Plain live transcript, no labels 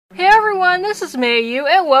everyone, this is Mei Yu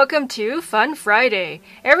and welcome to Fun Friday.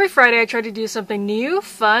 Every Friday I try to do something new,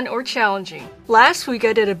 fun, or challenging. Last week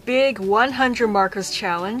I did a big 100 markers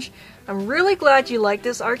challenge. I'm really glad you liked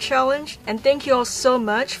this art challenge, and thank you all so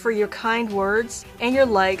much for your kind words and your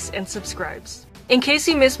likes and subscribes. In case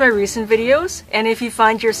you missed my recent videos, and if you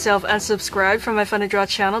find yourself unsubscribed from my Fun to Draw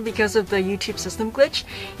channel because of the YouTube system glitch,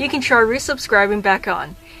 you can try resubscribing back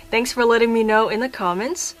on. Thanks for letting me know in the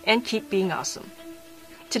comments, and keep being awesome.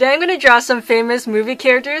 Today I'm going to draw some famous movie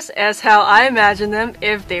characters as how I imagine them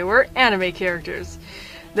if they were anime characters.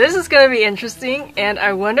 This is going to be interesting, and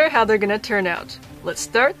I wonder how they're going to turn out. Let's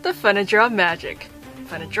start the Fun to Draw magic.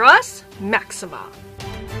 Fun to Draws Maxima.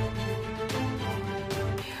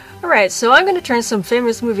 Alright, so I'm going to turn some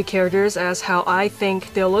famous movie characters as how I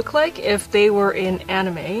think they'll look like if they were in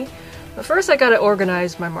anime. But first I gotta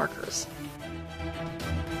organize my markers.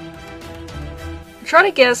 Try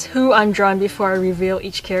to guess who I'm drawing before I reveal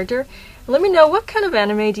each character. And let me know what kind of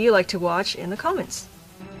anime do you like to watch in the comments.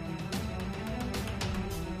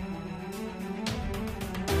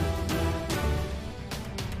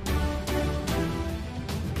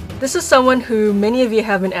 This is someone who many of you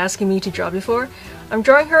have been asking me to draw before. I'm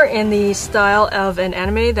drawing her in the style of an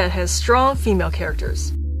anime that has strong female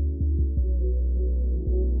characters.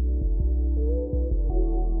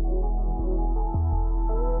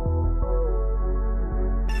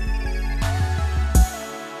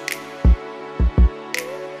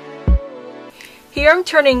 Here I'm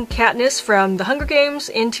turning Katniss from The Hunger Games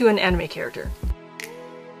into an anime character.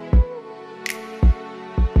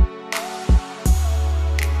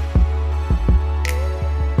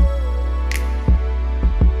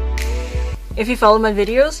 If you follow my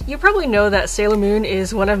videos, you probably know that Sailor Moon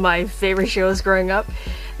is one of my favorite shows growing up.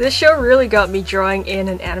 This show really got me drawing in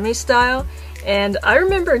an anime style, and I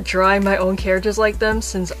remember drawing my own characters like them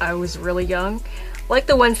since I was really young, like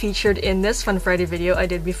the one featured in this Fun Friday video I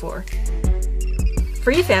did before. For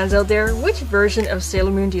you fans out there, which version of Sailor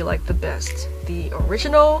Moon do you like the best? The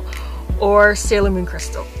original or Sailor Moon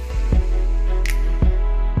Crystal?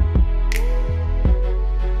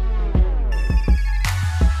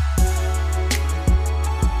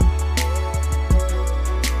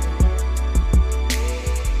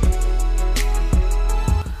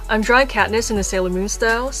 I'm drawing Katniss in the Sailor Moon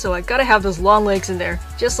style, so I gotta have those long legs in there,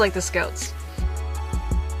 just like the Scouts.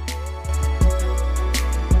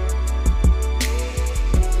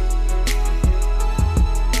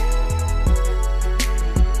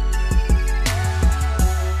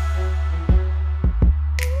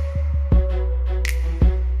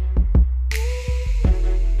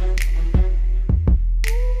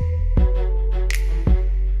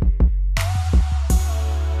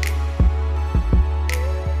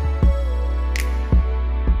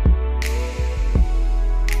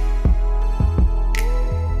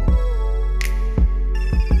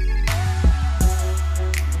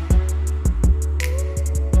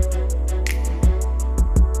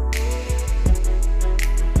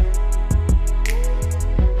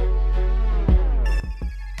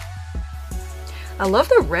 I love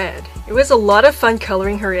the red. It was a lot of fun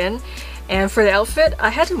coloring her in, and for the outfit,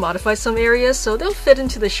 I had to modify some areas so they'll fit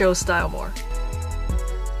into the show style more.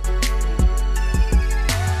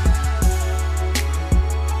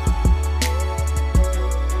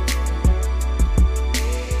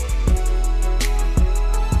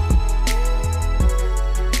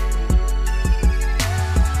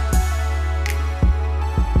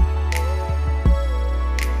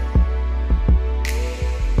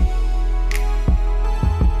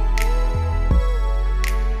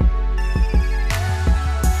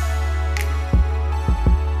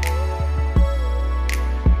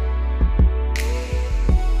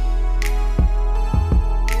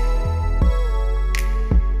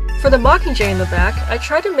 For the Mockingjay in the back, I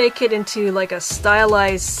tried to make it into like a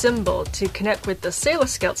stylized symbol to connect with the Sailor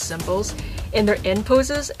Scout symbols in their end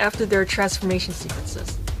poses after their transformation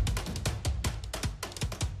sequences.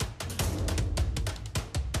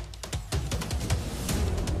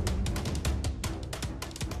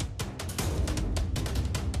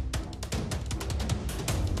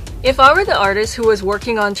 If I were the artist who was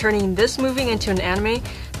working on turning this movie into an anime,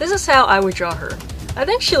 this is how I would draw her. I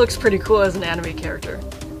think she looks pretty cool as an anime character.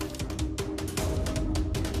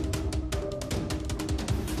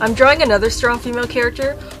 I'm drawing another strong female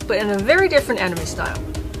character, but in a very different anime style.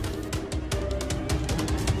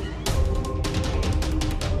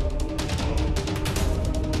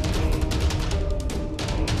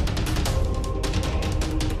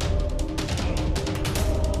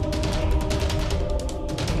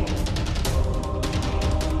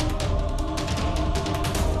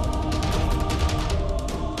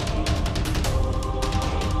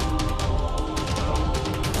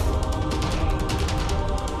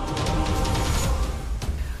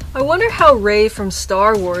 I wonder how Rey from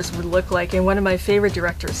Star Wars would look like in one of my favorite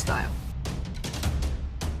director's style.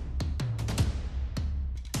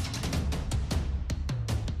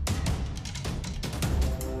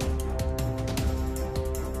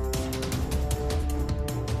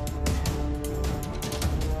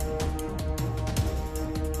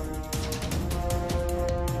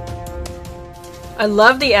 I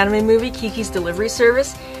love the anime movie Kiki's Delivery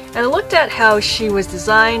Service, and I looked at how she was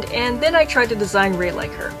designed, and then I tried to design Rey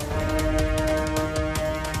like her.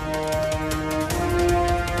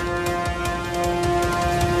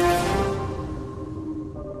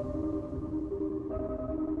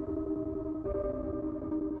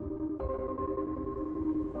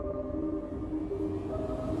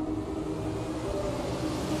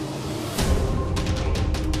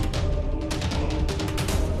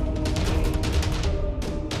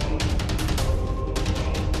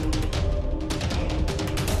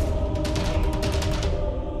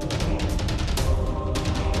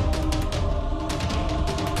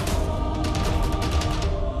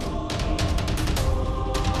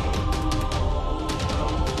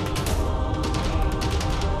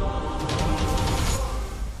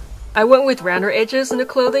 I went with rounder edges in the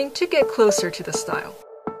clothing to get closer to the style.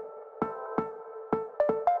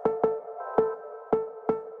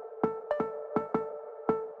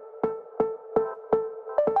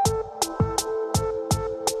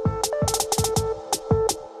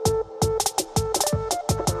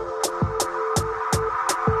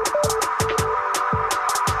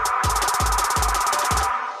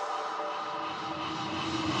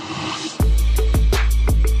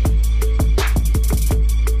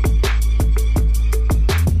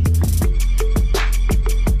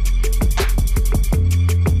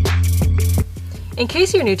 In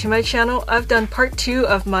case you're new to my channel, I've done part 2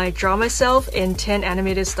 of my Draw Myself in 10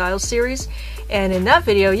 Animated Styles series, and in that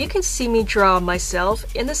video you can see me draw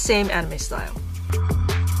myself in the same anime style.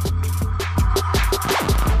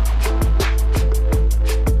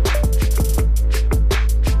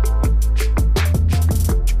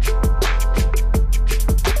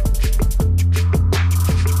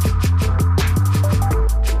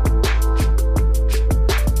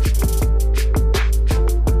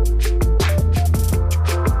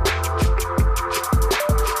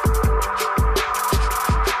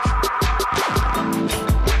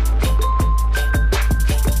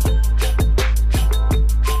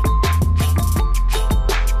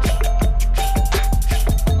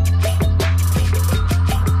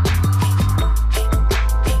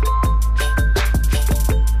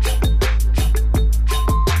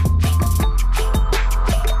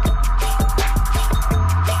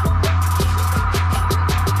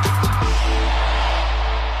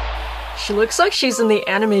 She looks like she's in the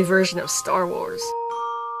anime version of Star Wars.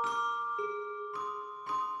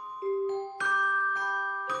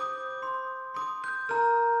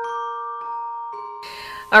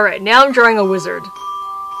 Alright, now I'm drawing a wizard.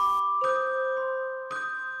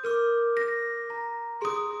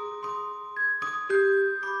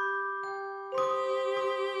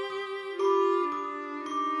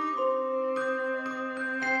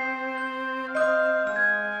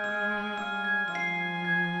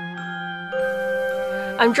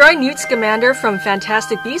 I'm drawing Newt Scamander from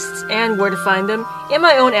Fantastic Beasts and Where to Find Them in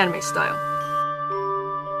my own anime style.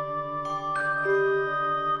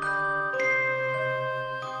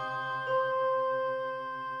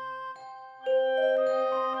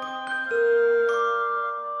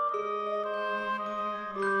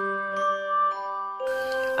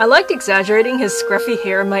 I liked exaggerating his scruffy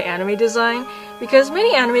hair in my anime design because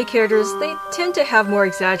many anime characters, they tend to have more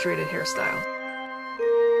exaggerated hairstyles.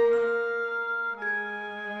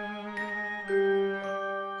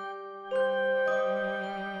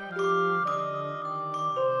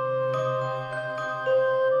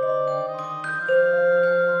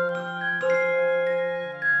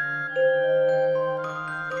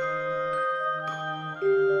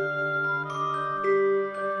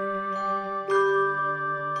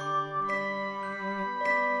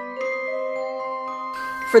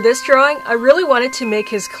 For this drawing, I really wanted to make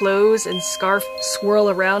his clothes and scarf swirl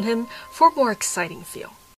around him for a more exciting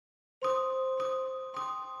feel.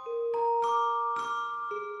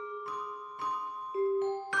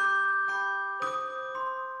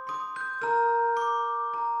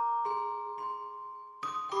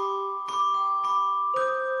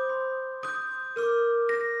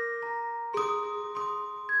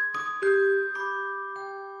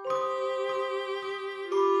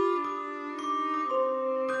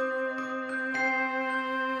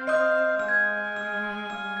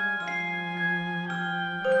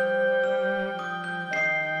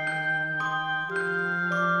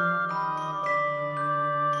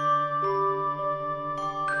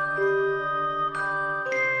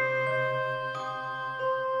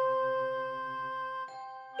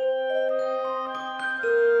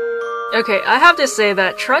 Okay, I have to say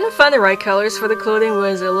that trying to find the right colors for the clothing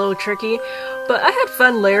was a little tricky, but I had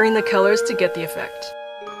fun layering the colors to get the effect.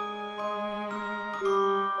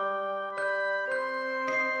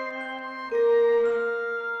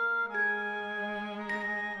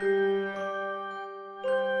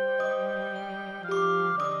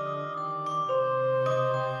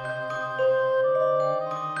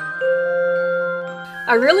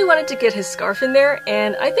 I really wanted to get his scarf in there,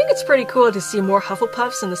 and I think it's pretty cool to see more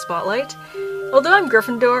Hufflepuffs in the spotlight. Although I'm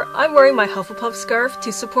Gryffindor, I'm wearing my Hufflepuff scarf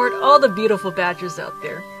to support all the beautiful badgers out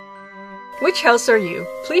there. Which house are you?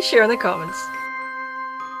 Please share in the comments.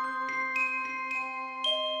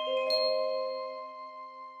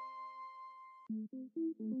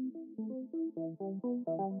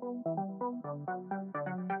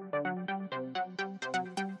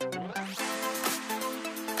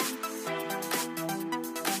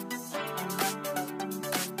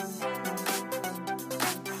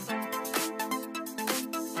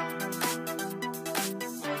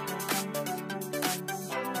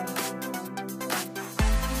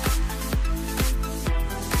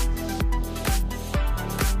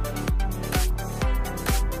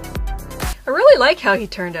 I really like how he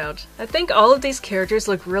turned out. I think all of these characters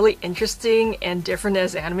look really interesting and different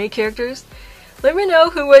as anime characters. Let me know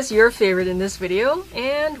who was your favorite in this video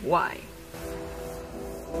and why.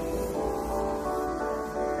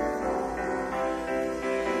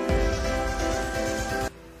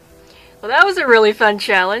 Well, that was a really fun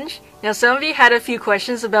challenge. Now some of you had a few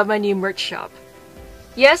questions about my new merch shop.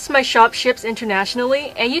 Yes, my shop ships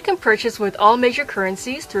internationally and you can purchase with all major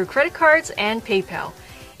currencies through credit cards and PayPal.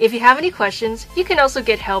 If you have any questions, you can also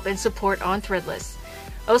get help and support on Threadless.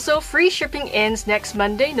 Also, free shipping ends next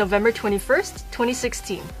Monday, November 21st,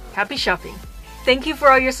 2016. Happy shopping! Thank you for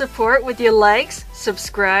all your support with your likes,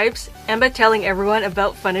 subscribes, and by telling everyone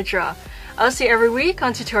about Fun to Draw. I'll see you every week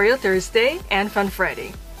on Tutorial Thursday and Fun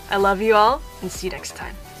Friday. I love you all, and see you next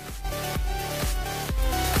time.